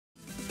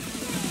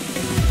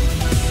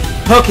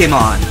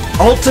Pokemon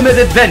Ultimate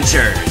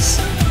Adventures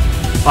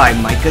by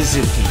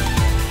Mikazuki.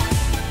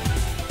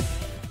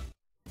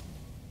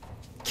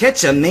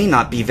 Ketchum may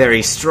not be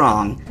very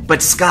strong, but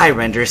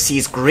Skyrender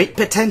sees great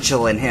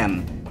potential in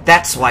him.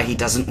 That's why he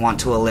doesn't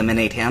want to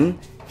eliminate him.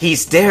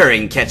 He's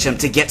daring Ketchum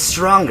to get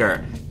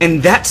stronger,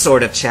 and that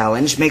sort of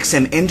challenge makes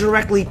him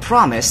indirectly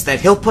promise that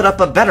he'll put up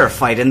a better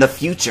fight in the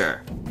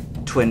future.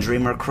 Twin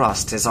Dreamer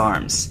crossed his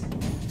arms.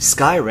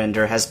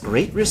 Skyrender has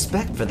great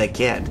respect for the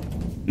kid.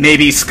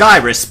 Maybe Sky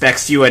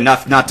respects you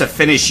enough not to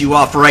finish you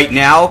off right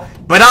now,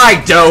 but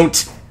I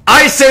don't!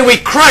 I say we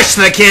crush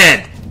the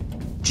kid!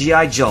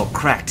 G.I. Jolt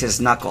cracked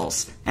his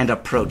knuckles and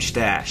approached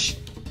Ash.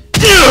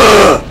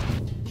 Ugh!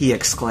 He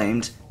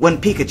exclaimed when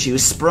Pikachu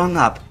sprung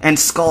up and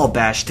skull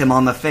bashed him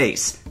on the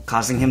face,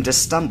 causing him to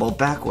stumble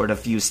backward a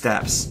few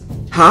steps.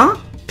 Huh?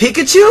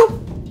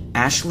 Pikachu?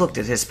 Ash looked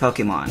at his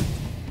Pokemon.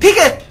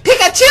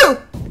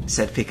 Pikachu!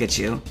 Said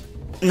Pikachu.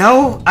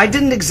 No, I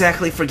didn't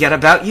exactly forget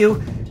about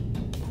you.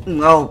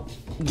 Well,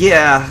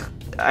 yeah,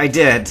 I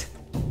did.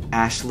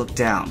 Ash looked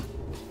down.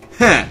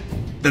 Huh,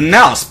 the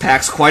mouse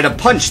packs quite a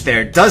punch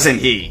there, doesn't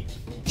he?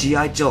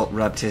 G.I. Jolt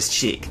rubbed his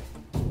cheek.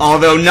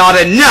 Although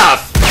not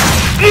enough!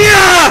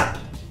 Yeah!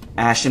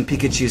 Ash and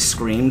Pikachu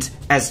screamed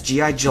as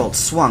G.I. Jolt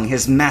swung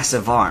his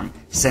massive arm,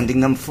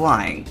 sending them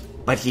flying.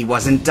 But he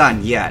wasn't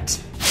done yet.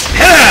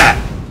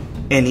 Ha!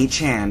 In each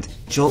hand,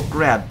 Jolt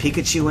grabbed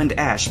Pikachu and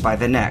Ash by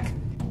the neck.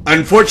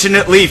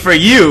 Unfortunately for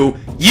you,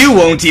 you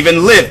won't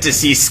even live to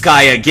see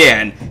Sky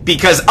again,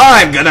 because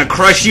I'm gonna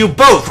crush you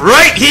both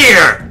right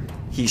here!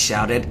 He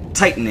shouted,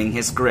 tightening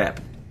his grip.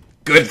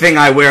 Good thing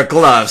I wear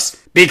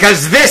gloves,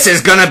 because this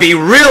is gonna be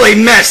really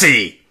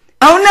messy!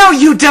 Oh no,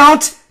 you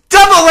don't!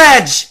 Double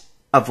Edge!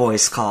 A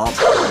voice called.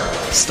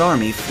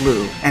 Starmie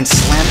flew and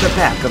slammed the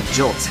back of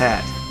Jolt's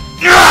head.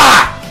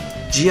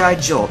 Ah! G.I.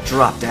 Jolt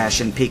dropped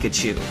Ash and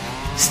Pikachu.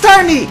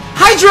 Starmie!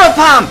 Hydro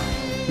Pump!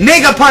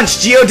 Mega Punch,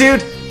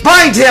 Geodude!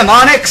 Bind him,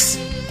 Onix!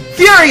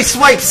 Fury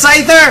Swipe,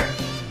 Scyther!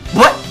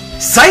 What?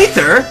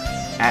 Scyther?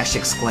 Ash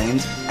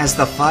exclaimed as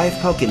the 5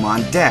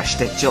 Pokemon dashed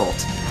at Jolt.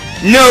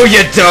 No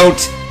you don't!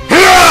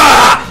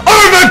 Hurrah!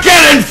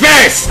 Armageddon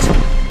Fist!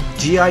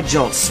 G.I.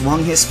 Jolt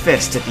swung his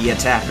fist at the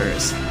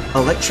attackers.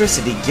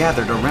 Electricity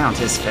gathered around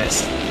his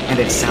fist, and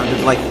it sounded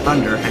like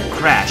thunder had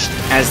crashed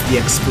as the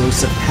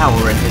explosive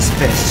power in his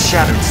fist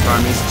shattered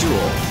Starmie's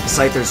jewel,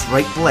 Scyther's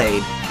right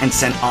blade, and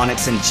sent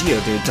Onix and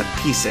Geodude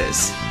to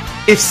pieces.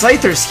 If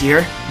Scyther's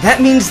here,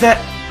 that means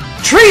that...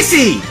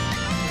 Tracy!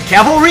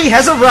 Cavalry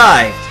has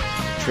arrived!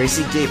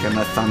 Tracy gave him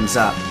a thumbs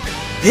up.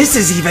 This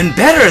is even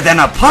better than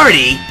a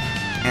party!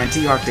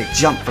 Anti-Arctic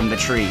jumped from the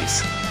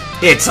trees.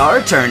 It's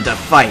our turn to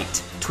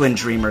fight, Twin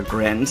Dreamer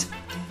grinned.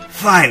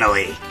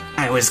 Finally,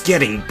 I was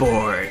getting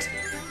bored.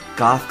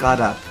 Goth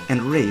got up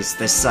and raised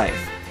the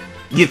scythe.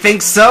 You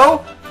think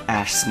so?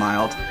 Ash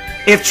smiled.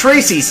 If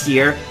Tracy's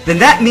here, then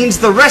that means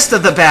the rest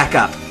of the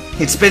backup.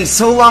 It's been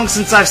so long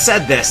since I've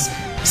said this.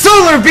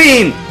 Solar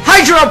Beam!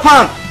 Hydro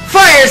Pump!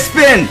 Fire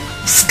Spin!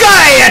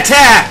 Sky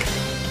Attack!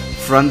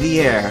 From the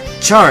air,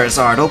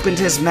 Charizard opened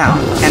his mouth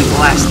and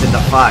blasted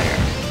the fire.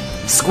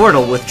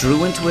 Squirtle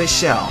withdrew into his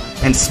shell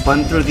and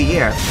spun through the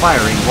air,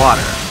 firing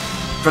water.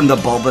 From the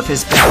bulb of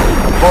his back,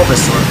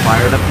 Bulbasaur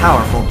fired a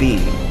powerful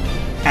beam.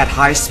 At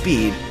high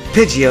speed,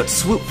 Pidgeot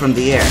swooped from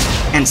the air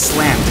and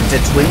slammed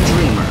into Twin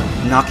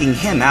Dreamer, knocking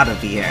him out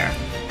of the air.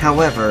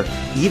 However,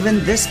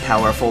 even this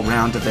powerful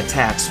round of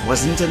attacks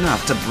wasn't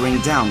enough to bring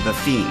down the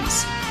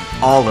fiends.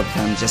 All of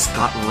them just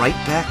got right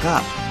back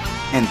up.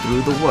 And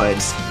through the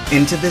woods,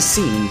 into the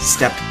scene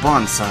stepped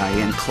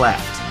Bonsai and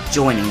Cleft,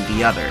 joining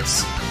the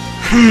others.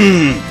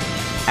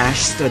 Ash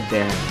stood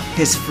there,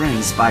 his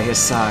friends by his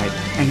side,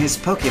 and his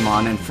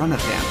Pokemon in front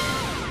of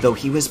him. Though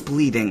he was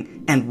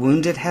bleeding and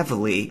wounded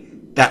heavily,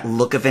 that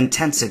look of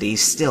intensity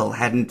still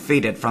hadn't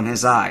faded from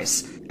his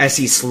eyes, as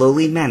he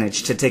slowly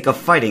managed to take a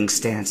fighting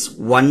stance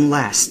one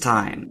last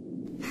time.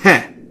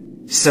 Heh,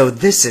 so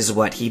this is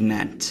what he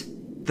meant.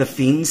 The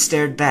fiend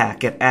stared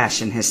back at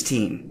Ash and his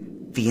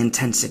team. The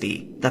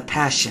intensity, the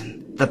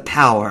passion, the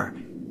power.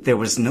 There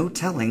was no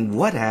telling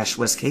what Ash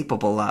was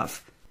capable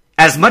of.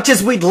 As much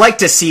as we'd like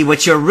to see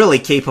what you're really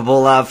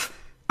capable of,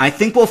 I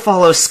think we'll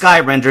follow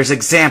Skyrender's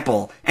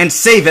example and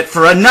save it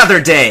for another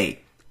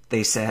day,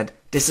 they said,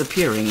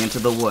 disappearing into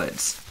the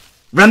woods.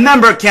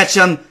 Remember,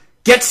 Ketchum,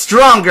 get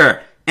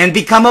stronger and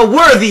become a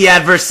worthy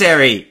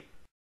adversary!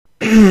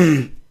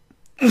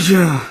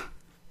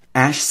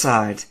 Ash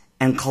sighed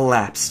and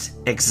collapsed,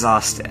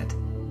 exhausted.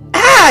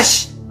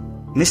 Ash!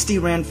 Misty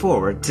ran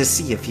forward to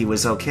see if he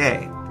was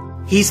okay.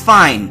 He's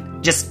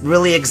fine, just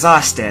really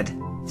exhausted,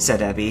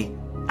 said Ebby.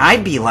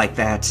 I'd be like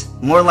that.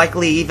 More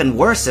likely even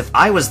worse if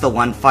I was the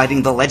one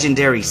fighting the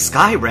legendary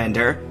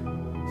Skyrender.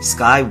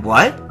 Sky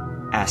what?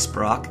 asked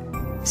Brock.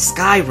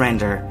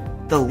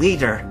 Skyrender, the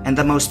leader and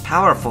the most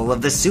powerful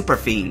of the Super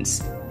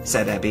Fiends,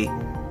 said Ebby.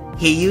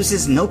 He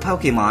uses no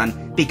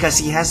Pokemon because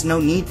he has no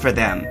need for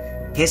them.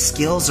 His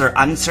skills are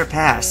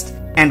unsurpassed,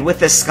 and with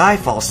the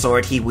Skyfall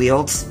sword he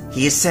wields,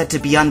 he is said to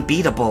be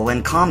unbeatable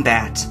in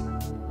combat.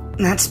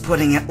 That's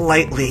putting it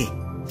lightly,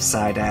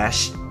 sighed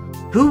Ash.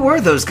 Who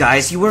were those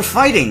guys you were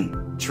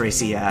fighting?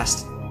 Tracy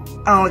asked.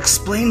 I'll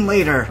explain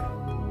later,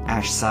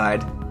 Ash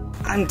sighed.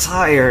 I'm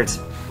tired.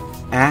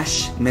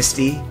 Ash,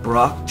 Misty,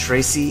 Brock,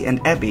 Tracy,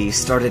 and Ebby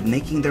started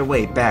making their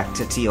way back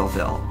to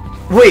Tealville.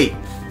 Wait,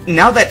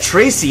 now that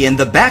Tracy and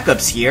the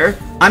backup's here,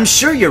 I'm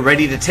sure you're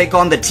ready to take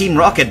on the Team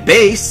Rocket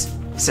base,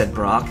 said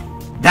Brock.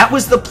 That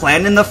was the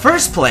plan in the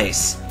first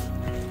place.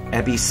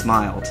 Ebby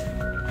smiled.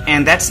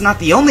 And that's not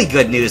the only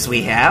good news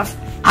we have.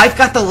 I've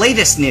got the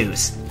latest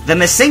news. The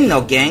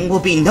Masigno gang will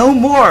be no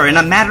more in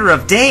a matter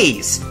of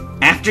days.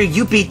 After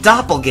you beat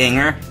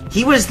Doppelganger,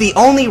 he was the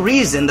only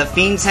reason the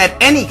Fiends had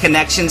any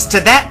connections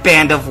to that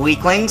band of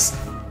weaklings.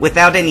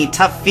 Without any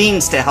tough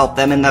Fiends to help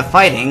them in the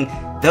fighting,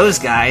 those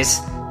guys,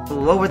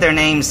 what were their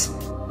names?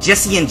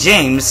 Jesse and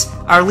James,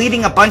 are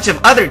leading a bunch of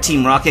other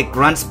Team Rocket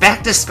grunts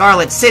back to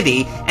Scarlet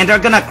City and are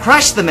gonna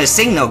crush the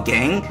Masigno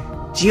gang.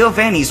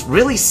 Giovanni's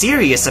really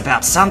serious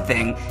about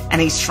something, and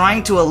he's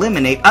trying to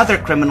eliminate other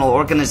criminal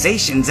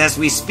organizations as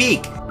we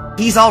speak.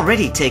 He's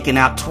already taken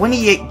out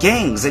 28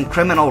 gangs and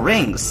criminal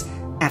rings.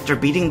 After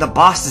beating the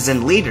bosses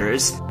and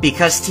leaders,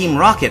 because Team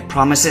Rocket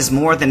promises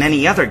more than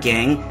any other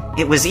gang,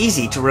 it was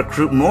easy to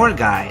recruit more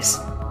guys.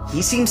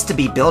 He seems to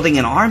be building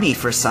an army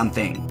for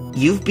something.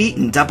 You've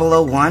beaten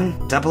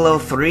 001,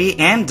 003,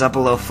 and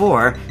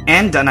 004,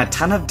 and done a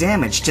ton of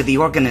damage to the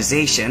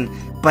organization,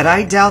 but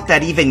I doubt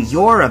that even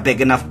you're a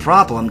big enough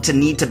problem to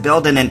need to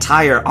build an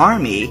entire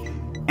army.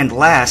 And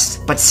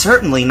last, but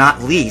certainly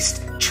not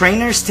least,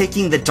 trainers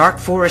taking the Dark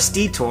Forest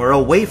detour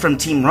away from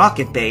Team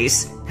Rocket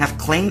Base have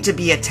claimed to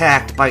be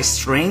attacked by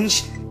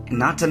strange, and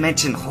not to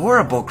mention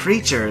horrible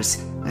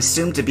creatures,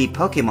 assumed to be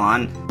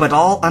Pokemon, but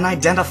all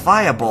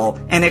unidentifiable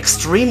and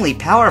extremely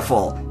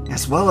powerful,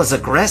 as well as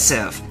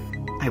aggressive.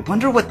 I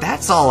wonder what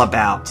that's all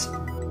about.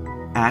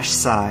 Ash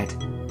sighed.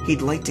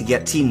 He'd like to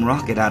get Team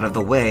Rocket out of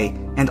the way,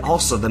 and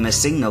also the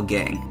Masigno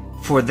gang,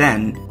 for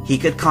then he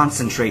could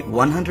concentrate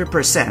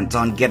 100%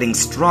 on getting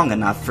strong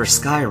enough for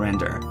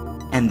Skyrender.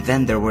 And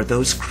then there were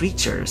those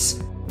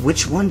creatures.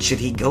 Which one should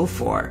he go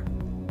for?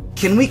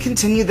 Can we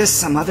continue this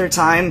some other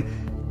time?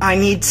 I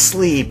need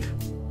sleep.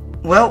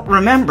 Well,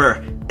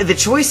 remember, the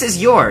choice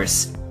is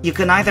yours. You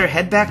can either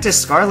head back to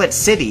Scarlet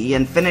City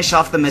and finish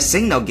off the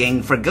Masigno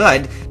gang for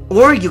good,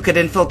 or you could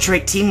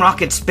infiltrate Team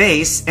Rocket's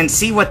base and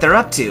see what they're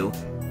up to,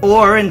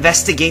 or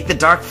investigate the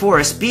Dark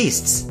Forest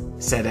beasts,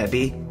 said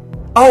Ebby.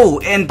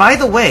 Oh, and by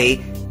the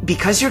way,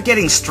 because you're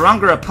getting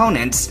stronger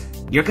opponents,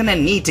 you're gonna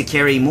need to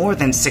carry more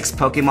than 6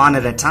 Pokemon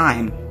at a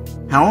time.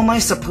 How am I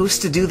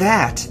supposed to do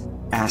that?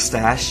 Asked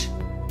Ash.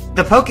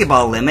 The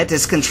Pokeball limit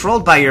is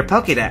controlled by your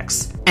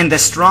Pokédex, and the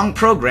strong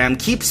program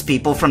keeps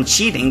people from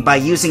cheating by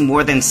using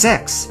more than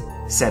 6,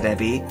 said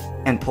Ebby,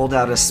 and pulled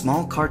out a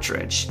small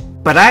cartridge.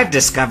 But I've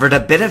discovered a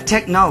bit of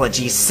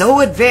technology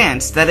so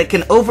advanced that it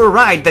can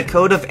override the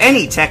code of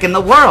any tech in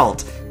the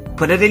world.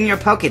 Put it in your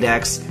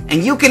Pokédex,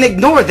 and you can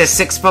ignore the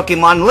 6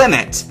 Pokemon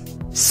limit.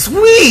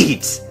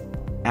 Sweet!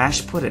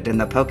 Ash put it in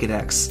the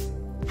Pokédex.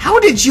 How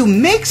did you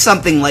make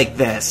something like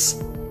this?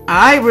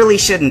 I really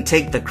shouldn't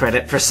take the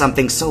credit for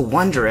something so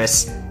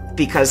wondrous,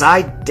 because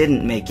I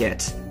didn't make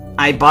it.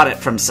 I bought it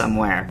from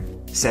somewhere,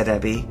 said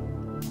Ebby.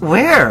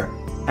 Where?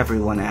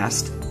 Everyone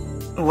asked.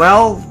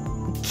 Well,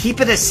 keep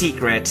it a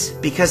secret,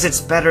 because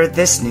it's better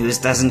this news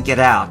doesn't get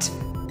out.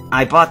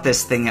 I bought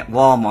this thing at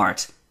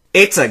Walmart.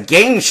 It's a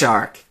Game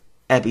Shark,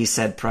 Ebby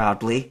said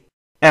proudly.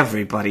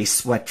 Everybody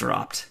sweat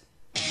dropped.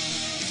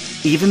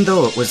 Even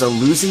though it was a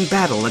losing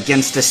battle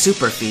against a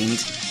super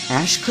fiend,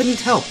 Ash couldn't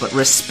help but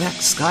respect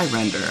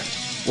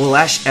Skyrender. Will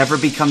Ash ever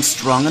become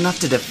strong enough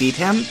to defeat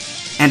him?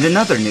 And in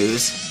other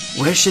news,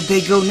 where should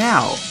they go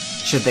now?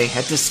 Should they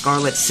head to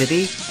Scarlet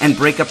City and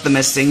break up the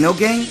Masigno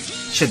gang?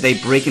 Should they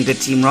break into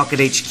Team Rocket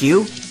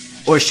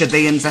HQ? Or should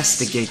they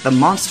investigate the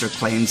monster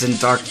claims in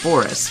Dark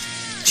Forest?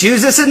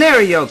 Choose a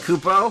scenario,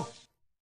 Kupo!